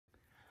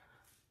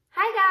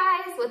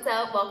guys, what's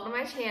up? Welcome to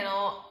my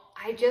channel.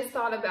 I just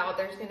thought about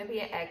there's gonna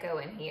be an echo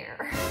in here.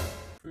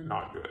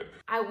 Not good.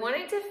 I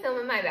wanted to film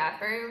in my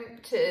bathroom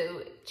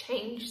to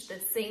change the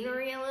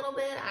scenery a little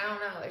bit. I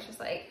don't know, it's just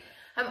like,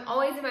 I'm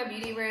always in my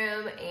beauty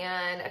room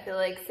and I feel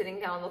like sitting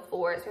down on the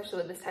floor, especially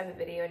with this type of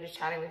video and just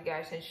chatting with you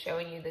guys and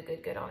showing you the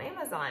good on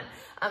Amazon.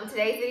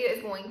 Today's video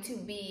is going to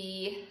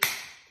be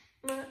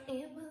my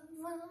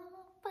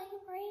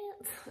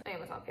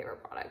Amazon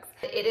favorite products.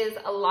 It is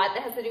a lot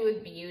that has to do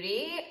with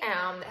beauty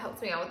that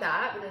helps me out with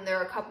that, but then there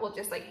are a couple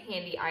just like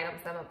handy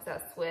items I'm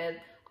obsessed with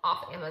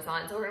off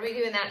Amazon, so we're gonna be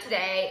doing that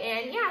today.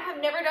 And yeah, I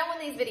have never done one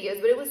of these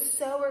videos, but it was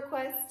so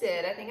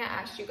requested. I think I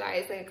asked you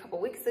guys like a couple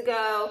weeks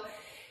ago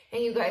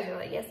and you guys were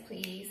like, yes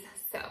please.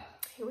 So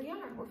here we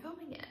are, we're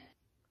filming it.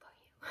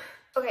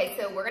 Okay,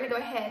 so we're gonna go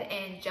ahead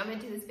and jump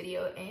into this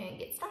video and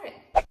get started.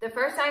 The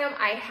first item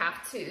I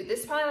have to,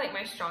 this is probably like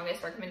my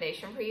strongest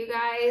recommendation for you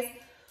guys.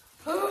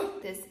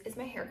 This is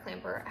my hair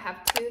clamper. I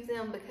have two of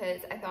them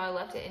because I thought I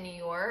left it in New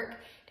York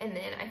and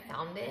then I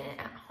found it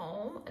at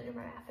home under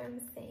my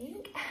bathroom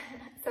sink.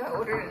 So I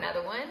ordered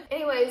another one.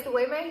 Anyways, the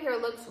way my hair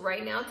looks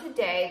right now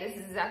today,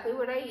 this is exactly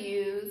what I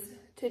use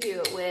to do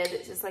it with.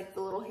 It's just like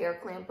the little hair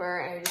clamper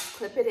and I just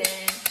clip it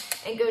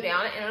in and go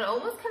down, and it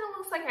almost kind of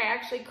looks like I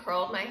actually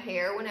curled my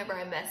hair whenever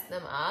I messed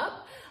them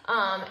up.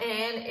 And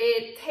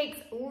it takes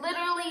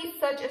literally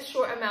such a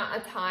short amount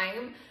of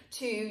time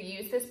to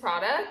use this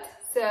product.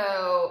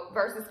 So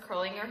versus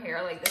curling your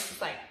hair, like this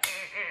is like,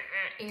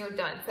 and you're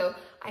done. So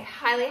I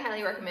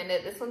highly recommend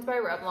it. This one's by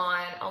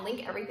Revlon. I'll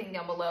link everything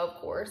down below,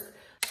 of course.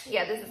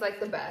 Yeah, this is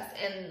like the best.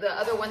 And the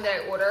other one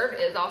that I ordered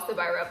is also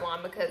by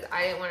Revlon because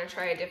I didn't want to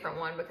try a different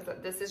one because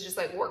this is just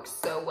like works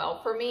so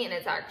well for me, and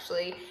it's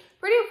actually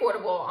pretty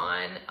affordable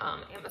on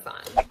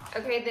Amazon.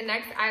 Okay, the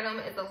next item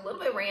is a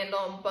little bit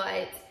random,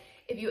 but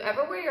if you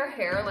ever wear your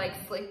hair like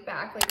slick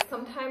back, like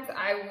sometimes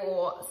I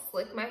will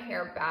slick my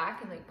hair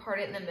back and like part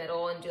it in the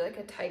middle and do like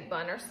a tight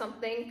bun or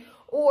something,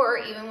 or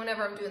even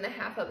whenever I'm doing the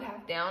half up,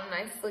 half down and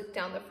I slick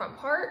down the front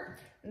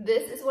part,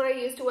 this is what I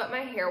use to wet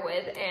my hair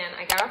with, and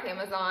I got off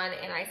Amazon,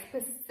 and I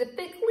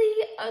specifically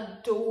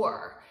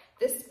adore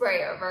this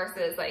sprayer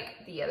versus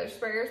like the other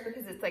sprayers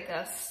because it's like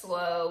a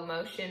slow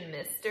motion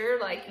mister.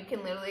 Like you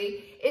can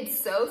literally,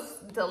 it's so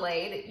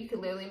delayed that you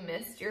can literally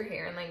mist your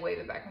hair and like wave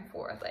it back and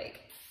forth. Like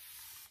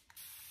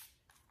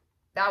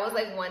that was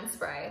like one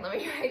spray. Let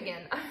me try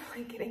again. I'm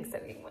like getting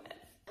soaking wet.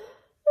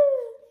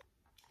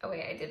 Oh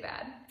wait, I did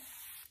bad.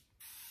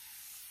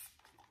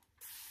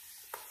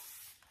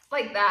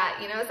 Like that,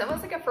 you know, it's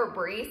almost like a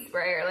Febreze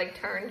sprayer, like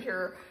turns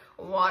your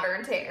water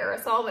into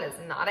aerosol, but it's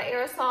not an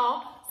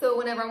aerosol. So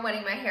whenever I'm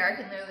wetting my hair,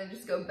 I can literally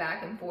just go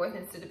back and forth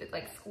instead of it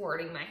like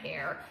squirting my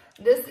hair.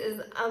 This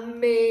is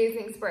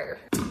amazing sprayer.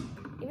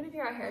 Even if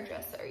you're a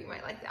hairdresser, you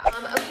might like that.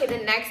 Okay,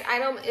 the next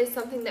item is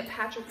something that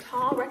Patrick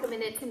Tall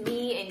recommended to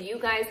me and you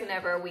guys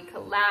whenever we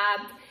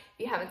collabed. If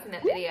you haven't seen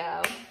that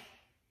video,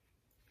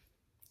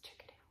 check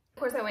it out. Of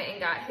course, I went and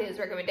got his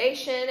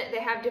recommendation. They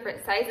have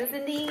different sizes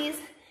in these.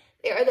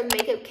 They are the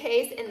makeup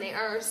case, and they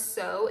are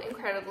so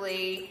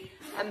incredibly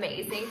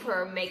amazing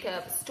for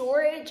makeup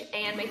storage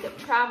and makeup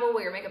travel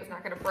where your makeup is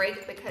not gonna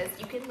break, because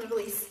you can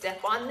literally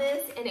step on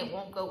this and it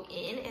won't go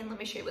in. And let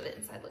me show you what the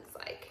inside looks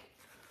like.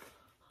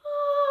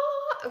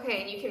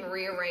 Okay, and you can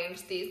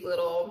rearrange these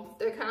little,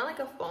 they're kind of like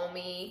a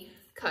foamy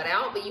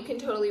cutout, but you can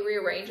totally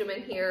rearrange them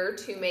in here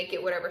to make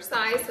it whatever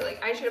size. So like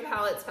eyeshadow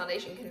palettes,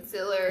 foundation,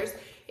 concealers,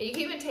 and you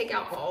can even take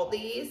out all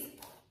these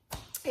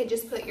and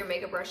just put your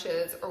makeup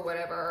brushes or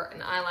whatever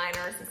and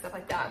eyeliners and stuff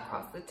like that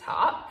across the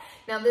top.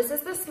 Now this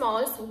is the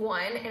smallest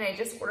one, and I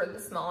just ordered the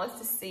smallest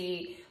to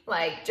see,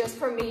 like, just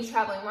for me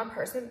traveling my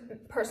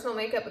personal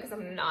makeup, because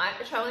I'm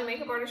not a traveling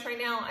makeup artist right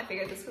now. I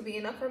figured this would be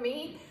enough for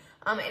me.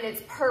 And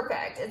it's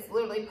perfect. It's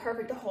literally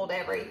perfect to hold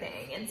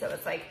everything. And so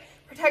it's like,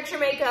 protects your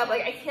makeup.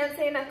 Like I can't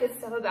say enough good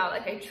stuff about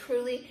it. Like I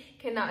truly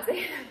cannot say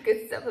enough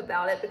good stuff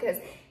about it because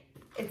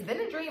it's been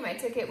a dream. I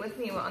took it with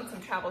me on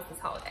some travels this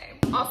holiday.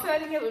 Also, I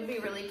think it would be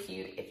really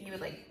cute if you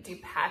would like do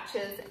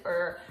patches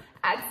or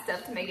add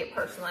stuff to make it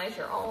personalize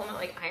your own,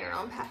 like iron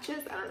on patches.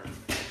 I don't know.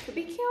 It could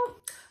be cute.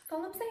 That's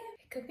all I'm saying.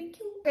 It could be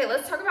cute. Okay,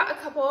 let's talk about a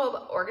couple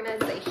of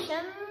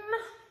organization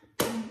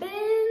bins.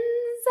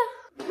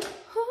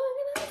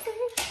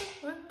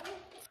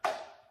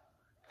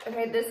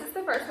 Okay, this is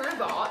the first one I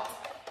bought,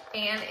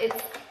 and it's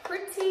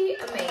pretty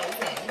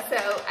amazing.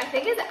 So I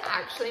think it's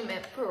actually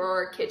meant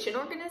for kitchen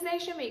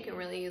organization, but you can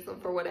really use them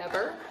for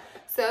whatever.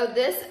 So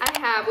this I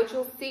have, which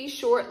you'll see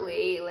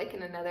shortly, like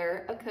in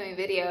another upcoming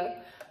video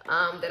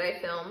that I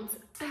filmed.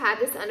 I have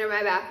this under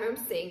my bathroom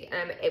sink,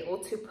 and I'm able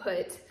to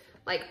put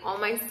like all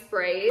my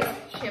sprays,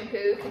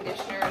 shampoo,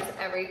 conditioners,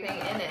 everything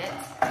in it,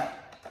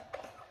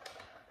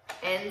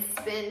 and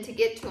spin to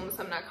get to them,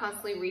 so I'm not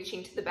constantly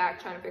reaching to the back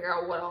trying to figure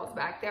out what all is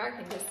back there. I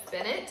can just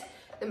spin it.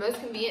 The most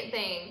convenient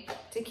thing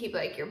to keep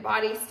like your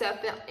body stuff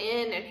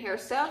in and hair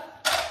stuff,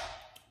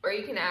 or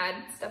you can add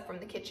stuff from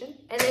the kitchen.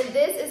 And then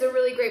this is a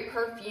really great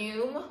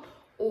perfume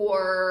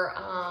or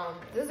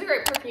this is a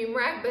great perfume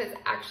rack, but it's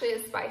actually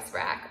a spice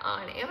rack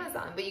on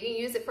Amazon, but you can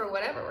use it for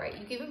whatever, right?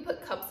 You can even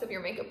put cups of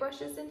your makeup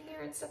brushes in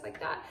here and stuff like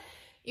that.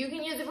 You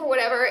can use it for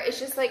whatever. It's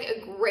just like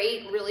a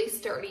great, really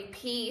sturdy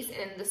piece,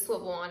 and the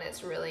swivel on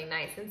it's really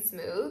nice and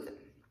smooth,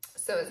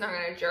 so it's not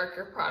gonna jerk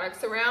your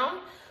products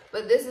around.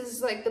 But this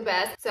is like the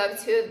best. So I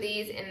have 2 of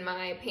these in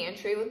my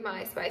pantry with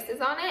my spices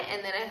on it,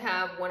 and then I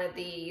have 1 of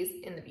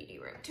these in the beauty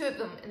room. 2 of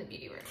them in the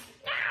beauty room.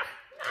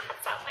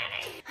 So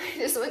many. I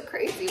just went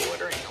crazy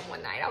ordering them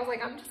one night. I was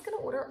like, I'm just gonna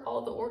order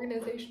all the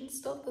organization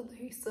stuff that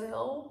they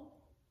sell,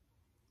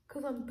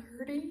 cause I'm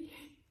dirty.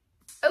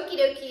 Okie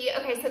dokie.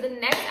 Okay, so the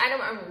next item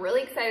I'm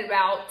really excited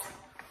about.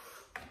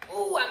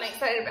 Oh, I'm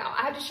excited about.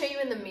 I have to show you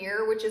in the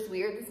mirror, which is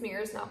weird. This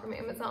mirror is not from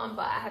Amazon,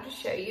 but I have to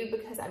show you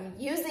because I'm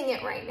using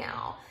it right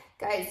now.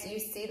 Guys, you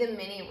see the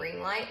mini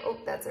ring light? Oh,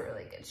 that's a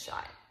really good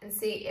shot. And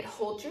see, it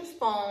holds your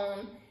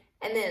phone,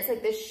 and then it's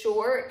like this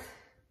short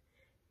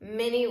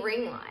mini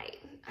ring light.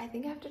 I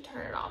think I have to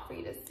turn it off for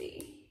you to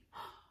see.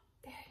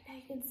 There, now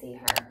you can see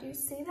her. Do you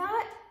see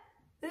that?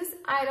 This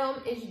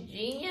item is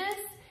genius.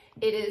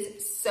 It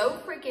is so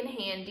freaking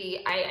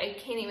handy. I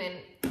can't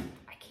even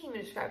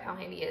describe how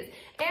handy it is.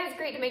 And it's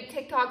great to make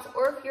TikToks,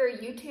 or if you're a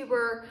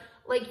YouTuber,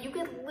 like you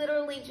could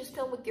literally just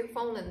film with your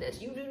phone in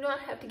this. You do not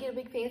have to get a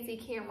big fancy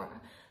camera.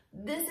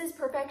 This is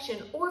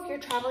perfection. Or if you're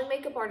a traveling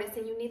makeup artist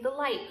and you need the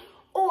light,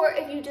 or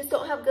if you just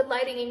don't have good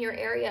lighting in your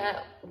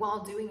area while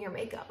doing your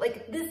makeup.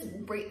 Like this,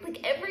 like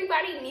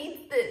everybody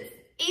needs this.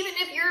 Even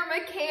if you're a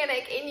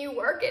mechanic and you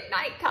work at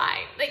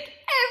nighttime, like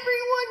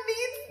everyone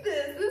needs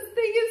this. This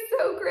thing is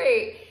so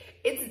great.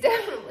 It's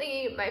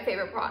definitely my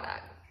favorite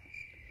product.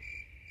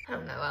 I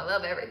don't know, I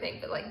love everything,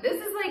 but like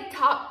this is like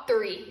top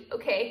 3,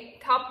 okay?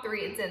 Top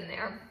 3, it's in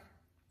there.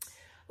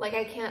 Like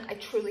I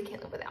truly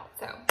can't live without.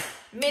 So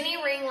mini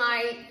ring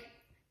light.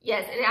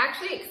 Yes, and it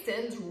actually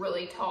extends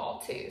really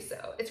tall too.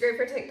 So it's great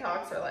for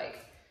TikToks or like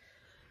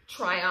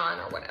try on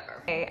or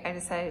whatever. Okay, I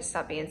decided to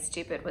stop being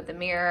stupid with the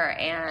mirror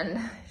and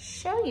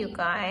show you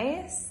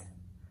guys.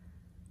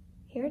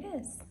 Here it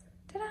is.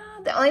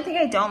 Ta-da! The only thing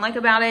I don't like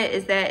about it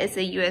is that it's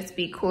a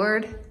USB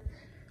cord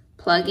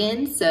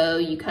plug-in. So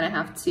you kind of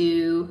have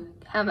to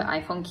have an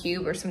iPhone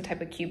cube or some type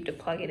of cube to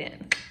plug it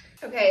in.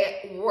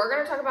 Okay, we're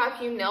gonna talk about a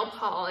few nail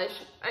polish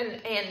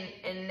and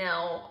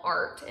nail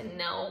art and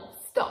nail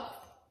stuff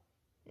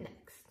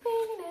next.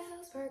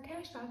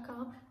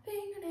 Fingernailsforcash.com,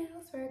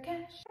 fingernails for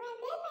cash.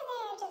 Remember,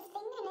 they're just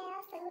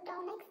fingernails, so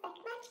don't expect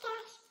much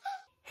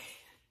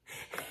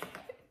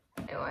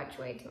cash. I watch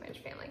way too much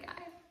Family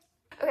Guy.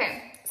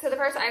 Okay, so the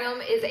first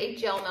item is a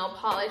gel nail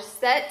polish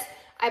set.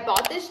 I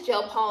bought this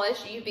gel polish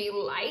UV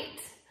light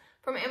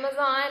from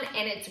Amazon,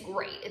 and it's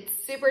great. It's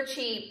super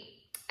cheap.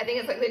 I think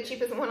it's like the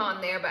cheapest one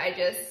on there, but I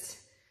just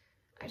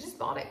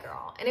bought it,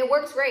 girl. And it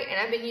works great, and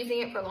I've been using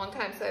it for a long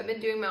time, so I've been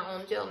doing my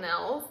own gel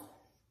nails.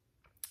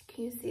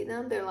 Can you see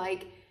them? They're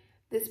like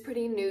this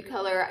pretty nude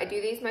color. I do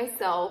these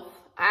myself.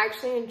 I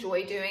actually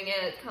enjoy doing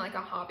it. It's kind of like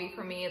a hobby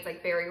for me. It's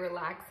like very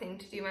relaxing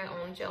to do my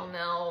own gel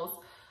nails.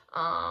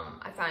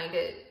 I find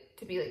it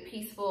to be like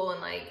peaceful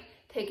and like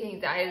take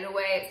anxiety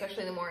away,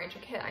 especially the more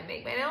intricate I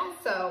make my nails.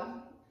 So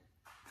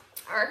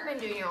I recommend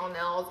doing your own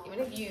nails. Even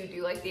if you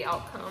do like the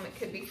outcome, it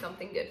could be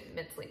something good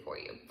mentally for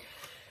you.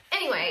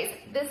 Anyways,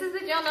 this is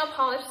the gel nail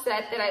polish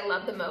set that I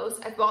love the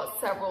most. I've bought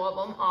several of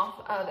them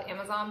off of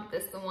Amazon, but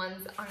this is the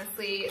one's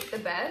honestly the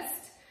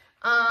best.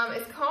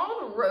 It's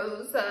called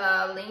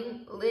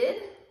ROSALIND?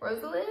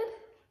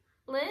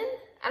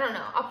 I don't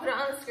know. I'll put it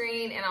on the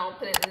screen and I'll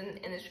put it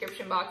in the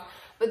description box.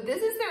 But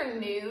this is their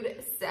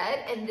nude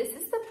set, and this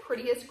is the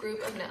prettiest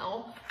group of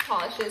nail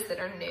polishes that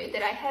are nude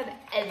that I have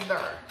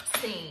ever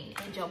seen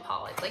in gel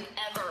polish, like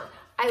ever.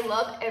 I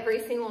love every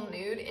single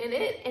nude in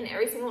it, and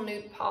every single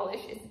nude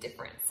polish is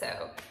different.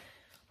 So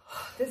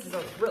this is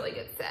a really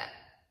good set.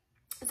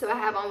 So I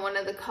have on one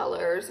of the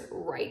colors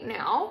right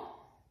now.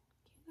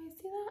 Can you guys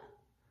see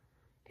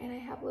that? And I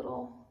have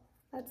little,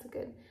 that's a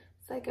good,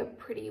 it's like a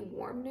pretty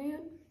warm nude.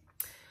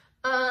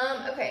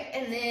 Okay,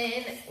 and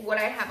then what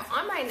I have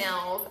on my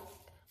nails,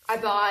 I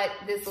bought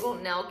this little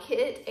nail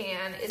kit,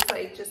 and it's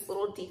like just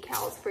little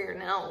decals for your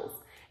nails.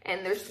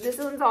 And this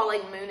one's all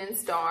like moon and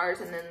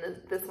stars, and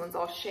then this one's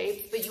all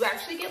shapes. But you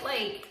actually get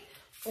like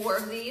 4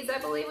 of these, I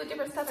believe, with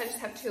different stuff. I just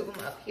have 2 of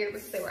them up here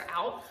because they were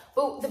out.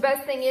 But the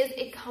best thing is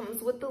it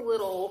comes with the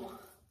little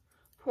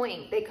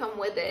point. They come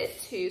with it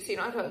too, so you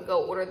don't have to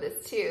go order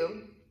this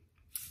too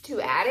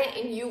to add it.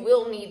 And you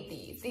will need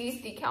these.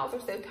 These decals are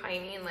so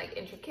tiny and like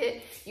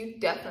intricate. You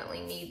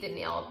definitely need the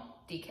nail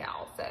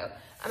decal. So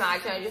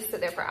imagine I just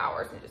sit there for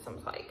hours and just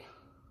I'm like,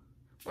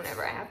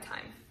 whenever I have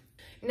time.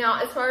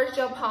 Now, as far as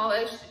gel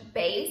polish,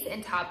 base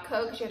and top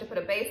coat, because you have to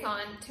put a base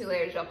on, 2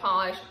 layers gel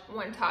polish,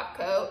 1 top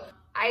coat.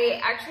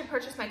 I actually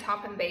purchased my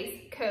top and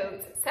base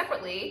coats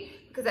separately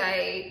because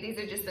these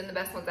have just been the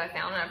best ones I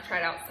found, and I've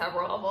tried out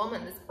several of them,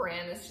 and this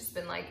brand has just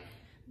been like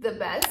the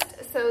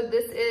best. So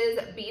this is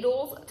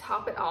Beetle's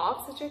Top It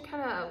Off, such a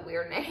kind of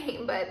weird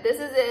name, but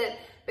this is it.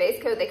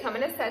 Base coat, they come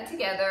in a set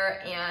together,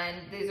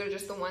 and these are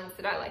just the ones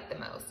that I like the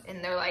most.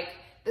 And they're like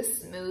the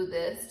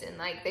smoothest, and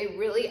like they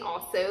really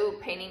also,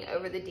 painting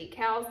over the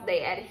decals,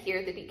 they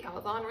adhere the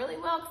decals on really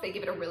well because they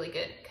give it a really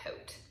good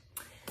coat.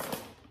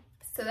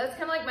 So that's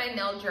kind of like my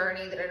nail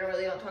journey that I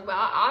really don't talk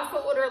about. I also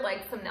ordered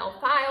like some nail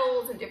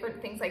files and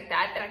different things like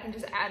that that I can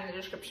just add in the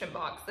description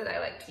box that I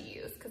like to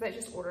use, because I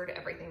just ordered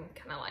everything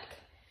kind of like,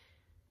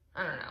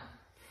 I don't know.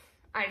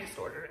 I just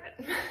ordered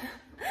it.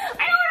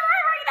 I order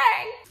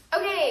everything.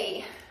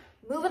 Okay,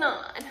 moving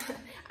on.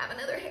 I have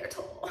another hair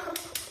tool.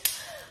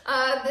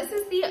 This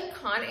is the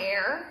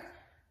Conair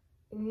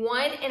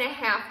 1.5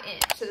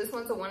 inch. So this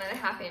one's a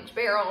 1.5 inch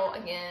barrel.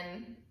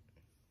 Again,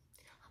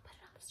 I'll put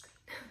it on the screen.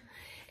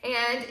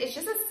 And it's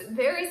just a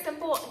very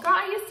simple, girl,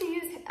 I used to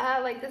use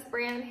like this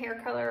brand hair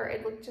color.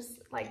 It looked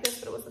just like this,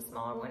 but it was a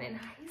smaller one in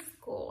high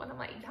school. And I'm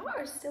like, y'all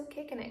are still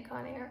kicking it,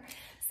 Conair.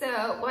 So,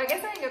 well, I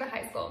guess I didn't go to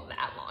high school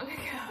that long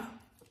ago.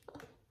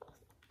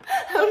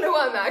 I don't know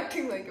why I'm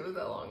acting like it was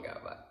that long ago,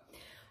 but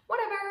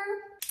whatever.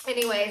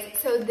 Anyways,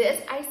 so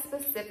this, I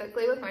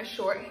specifically, with my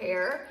short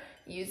hair,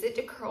 use it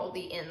to curl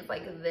the ends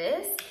like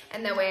this.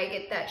 And that way I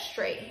get that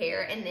straight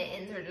hair and the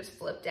ends are just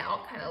flipped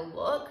out kind of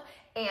look.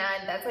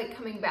 And that's like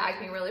coming back,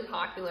 being really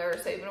popular.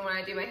 So even when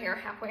I do my hair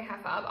halfway,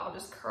 half up, I'll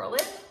just curl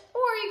it.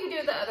 Or you can do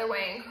it the other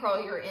way and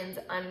curl your ends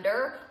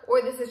under.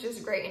 Or this is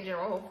just great in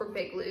general for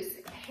big, loose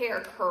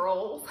hair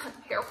curls.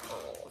 Hair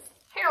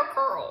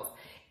curls.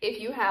 If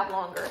you have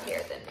longer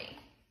hair than me.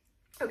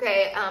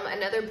 Okay,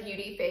 another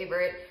beauty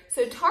favorite.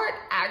 So Tarte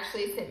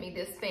actually sent me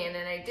this fan,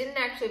 and I didn't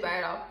actually buy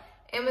it off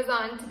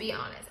Amazon, to be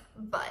honest.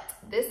 But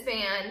this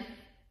fan,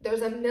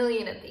 there's a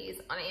million of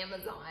these on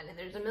Amazon, and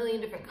there's a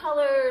million different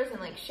colors and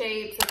like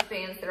shapes of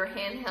fans that are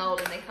handheld,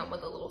 and they come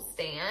with a little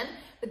stand.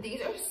 But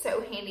these are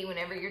so handy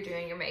whenever you're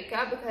doing your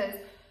makeup, because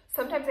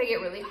sometimes I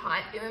get really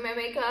hot doing my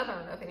makeup. I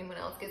don't know if anyone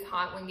else gets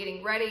hot when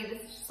getting ready.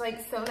 This is just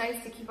like so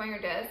nice to keep on your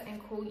desk and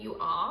cool you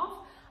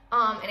off.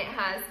 And it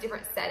has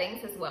different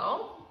settings as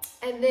well.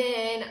 And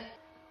then,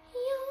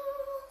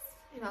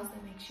 it also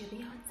makes you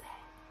Beyonce.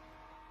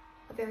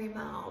 A very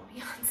mild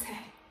Beyonce.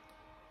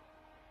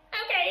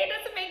 Okay, it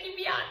doesn't make you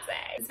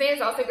Beyonce. This fan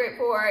is also great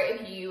for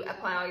if you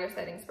apply all your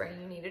setting spray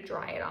and you need to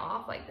dry it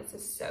off. Like, this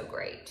is so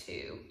great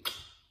to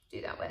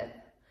do that with.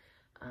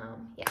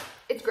 Yeah,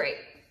 it's great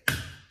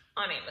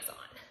on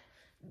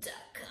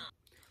Amazon.com.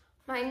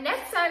 My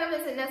next item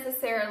isn't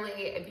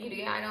necessarily a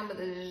beauty item, but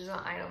this is just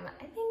an item that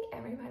I think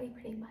everybody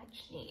pretty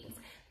much needs.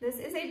 This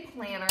is a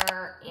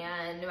planner,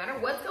 and no matter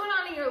what's going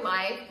on in your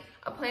life,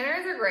 a planner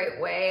is a great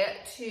way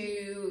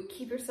to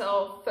keep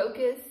yourself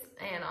focused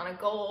and on a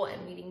goal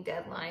and meeting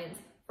deadlines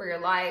for your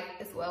life,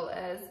 as well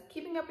as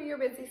keeping up with your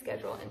busy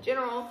schedule in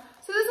general.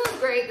 So this one's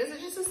great. This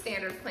is just a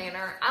standard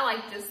planner. I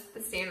like just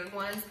the standard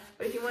ones,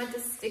 but if you want to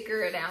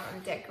sticker it out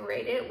and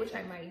decorate it, which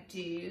I might do,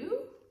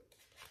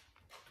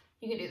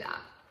 you can do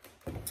that.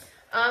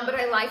 But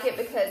I like it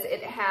because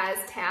it has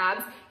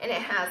tabs and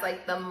it has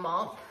like the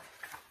month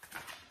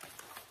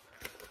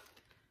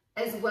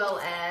as well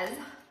as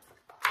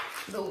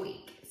the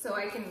week. So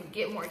I can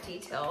get more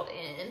detailed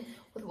in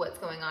with what's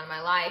going on in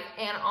my life.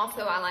 And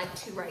also I like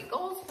to write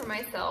goals for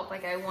myself.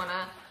 Like I want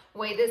to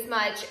weigh this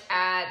much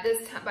at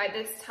this time by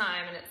this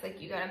time. And it's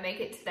like, you got to make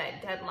it to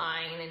that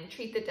deadline and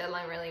treat the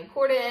deadline really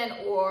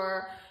important.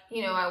 Or,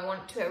 you know, I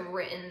want to have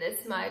written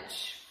this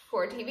much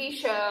for a TV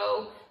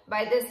show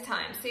by this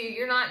time. So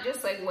you're not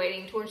just like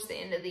waiting towards the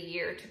end of the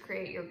year to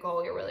create your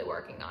goal. You're really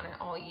working on it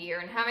all year,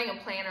 and having a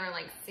planner and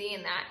like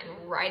seeing that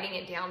and writing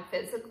it down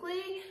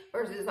physically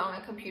versus on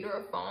a computer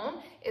or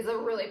phone is a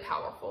really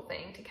powerful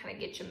thing to kind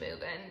of get you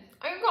moving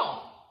on your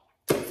goal.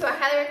 So I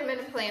highly recommend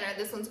a planner.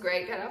 This one's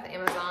great, got off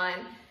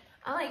Amazon.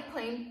 I like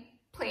plain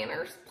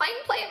planners. Plain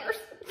planners.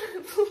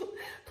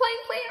 Plain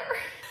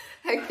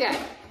planner. Okay,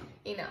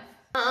 you know.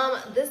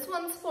 This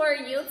one's for a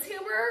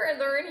YouTuber. Are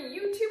there any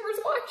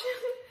YouTubers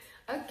watching?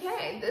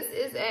 Okay, this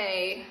is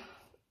a,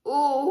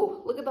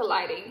 ooh, look at the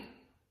lighting.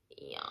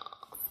 Yes.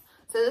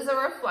 So this is a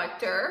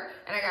reflector,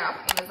 and I got it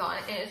off Amazon,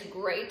 and it's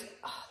great.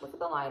 Oh, look at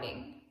the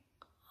lighting.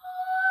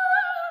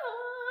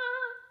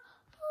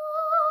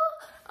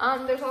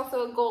 There's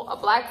also a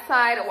black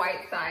side, a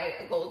white side,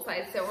 a gold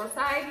side, silver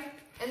side.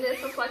 And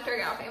this reflector I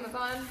got off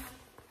Amazon.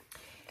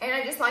 And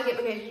I just like it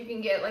because you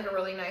can get like a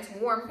really nice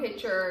warm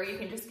picture. You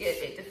can just get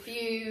it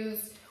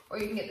diffused, or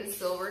you can get the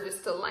silver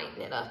just to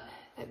lighten it up,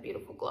 that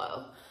beautiful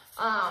glow.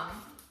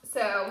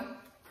 So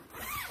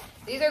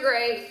these are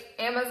great.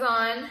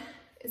 Amazon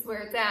is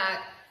where it's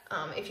at.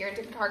 If you're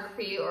into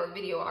photography or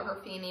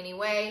videography in any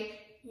way,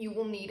 you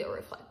will need a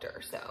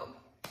reflector. So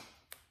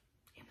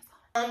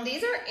Amazon.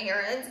 These are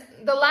Aaron's.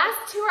 The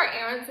last two are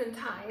Aaron's and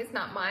Ty's,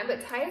 not mine,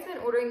 but Ty has been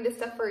ordering this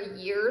stuff for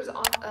years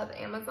off of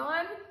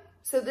Amazon.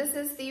 So this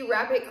is the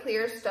Rapid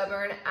Clear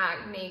Stubborn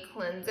Acne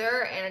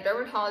Cleanser, and a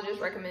dermatologist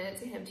recommended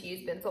to him to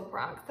use benzoyl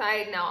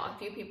peroxide. Now, a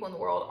few people in the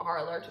world are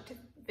allergic to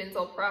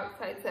benzoyl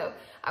peroxide, so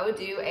I would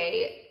do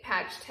a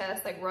patch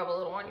test, like rub a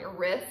little on your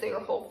wrist so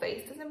your whole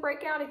face doesn't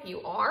break out if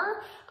you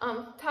are.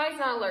 Ty's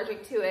not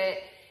allergic to it.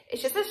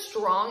 It's just a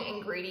strong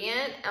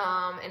ingredient,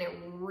 and it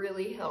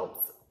really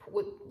helps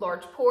with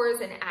large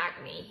pores and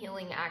acne,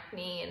 healing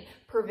acne and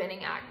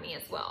preventing acne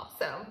as well.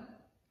 So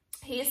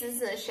he uses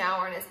this in the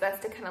shower, and it's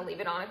best to kind of leave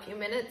it on a few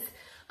minutes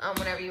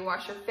whenever you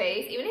wash your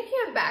face. Even if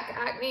you have back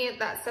acne,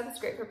 that stuff is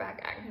great for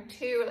back acne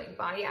too, or like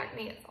body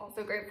acne, it's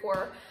also great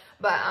for.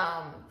 But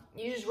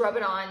you just rub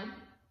it on.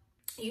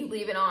 You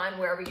leave it on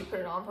wherever you put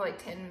it on for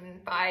like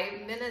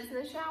 5 minutes in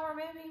the shower,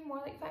 maybe more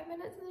like 5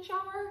 minutes in the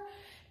shower.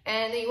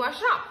 And then you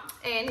wash it off.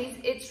 And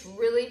it's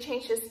really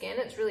changed his skin.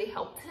 It's really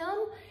helped him.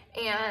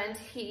 And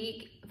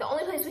the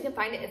only place we can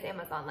find it is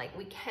Amazon. Like,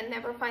 we can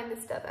never find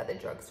this stuff at the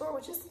drugstore,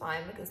 which is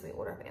fine because we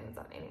order off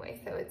Amazon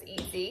anyway, so it's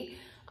easy.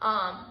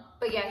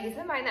 But yeah, he's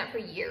been buying that for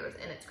years,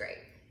 and it's great.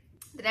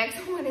 The next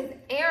one is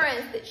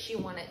Erin's that she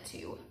wanted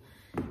to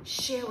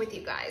share with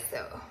you guys.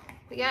 So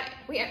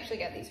we actually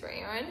got these for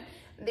Erin.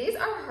 These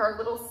are her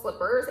little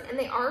slippers, and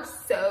they are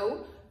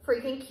so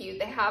freaking cute.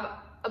 They have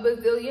a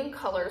bazillion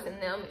colors in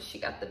them. She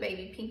got the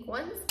baby pink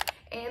ones,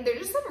 and they're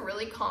just some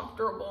really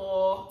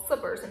comfortable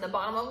slippers. And the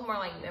bottom of them are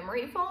like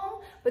memory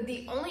foam, but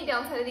the only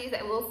downside of these,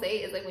 I will say,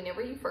 is like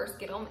whenever you first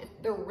get them,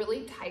 they're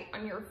really tight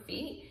on your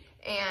feet,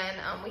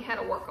 and we had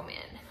to work them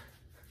in.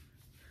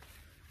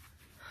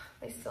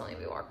 They still need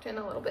to be worked in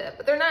a little bit,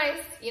 but they're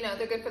nice. You know,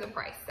 they're good for the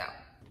price, so.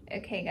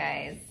 Okay,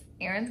 guys,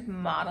 Erin's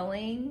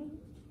modeling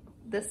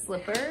the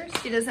slippers.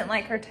 She doesn't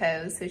like her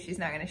toes, so she's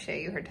not gonna show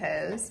you her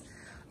toes.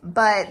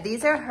 But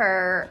these are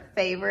her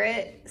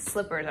favorite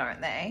slippers,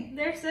 aren't they?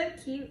 They're so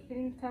cute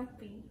and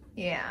comfy.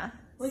 Yeah.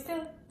 Look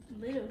how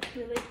little,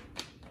 really.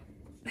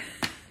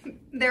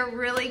 They're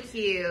really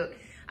cute.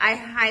 I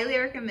highly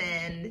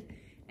recommend.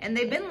 And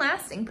they've been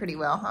lasting pretty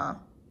well, huh?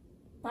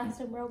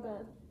 Lasting real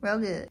good. Real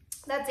good.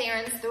 That's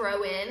Erin's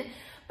throw in.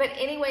 But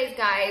anyways,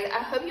 guys, I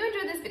hope you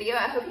enjoyed this video.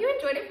 I hope you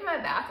enjoyed it from my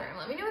bathroom.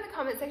 Let me know in the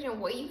comment section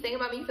what you think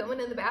about me filming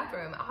in the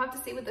bathroom. I'll have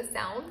to see what the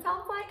sound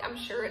sounds like. I'm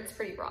sure it's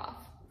pretty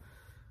rough.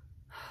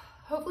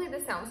 Hopefully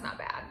the sound's not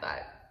bad,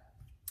 but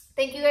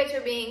thank you guys for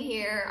being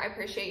here. I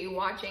appreciate you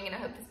watching, and I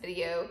hope this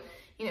video,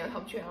 you know,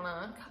 helped you on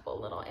a couple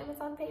little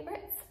Amazon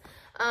favorites.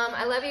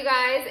 I love you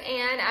guys,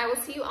 and I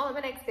will see you all in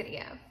my next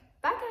video.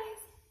 Bye, guys.